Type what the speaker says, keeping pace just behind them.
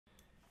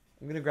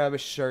I'm gonna grab a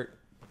shirt.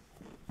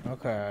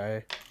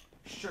 Okay.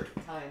 Shirt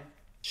time.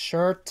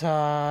 Shirt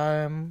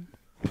time.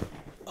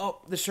 Oh,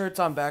 the shirt's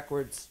on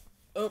backwards.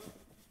 Oh,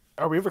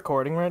 Are we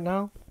recording right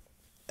now?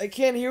 I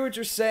can't hear what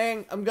you're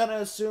saying. I'm gonna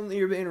assume that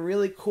you're being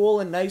really cool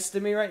and nice to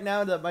me right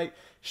now, that my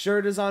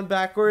shirt is on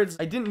backwards.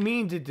 I didn't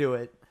mean to do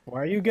it.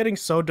 Why are you getting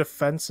so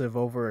defensive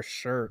over a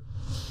shirt?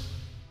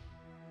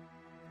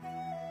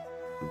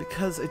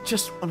 Because I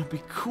just want to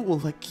be cool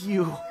like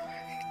you.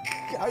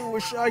 I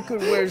wish I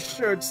could wear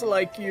shirts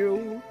like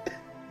you.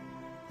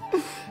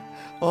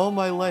 All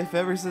my life,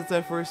 ever since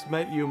I first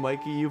met you,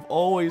 Mikey, you've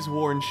always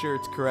worn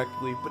shirts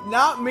correctly, but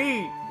not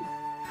me.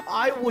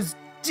 I was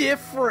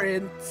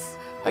different.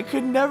 I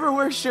could never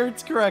wear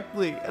shirts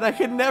correctly, and I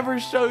could never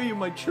show you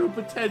my true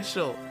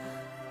potential.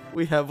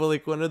 We have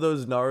like one of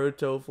those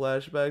Naruto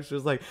flashbacks.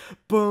 Just like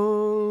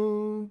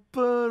boom,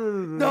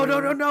 boom. No!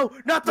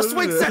 Not the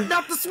swing set!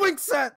 Not the swing set!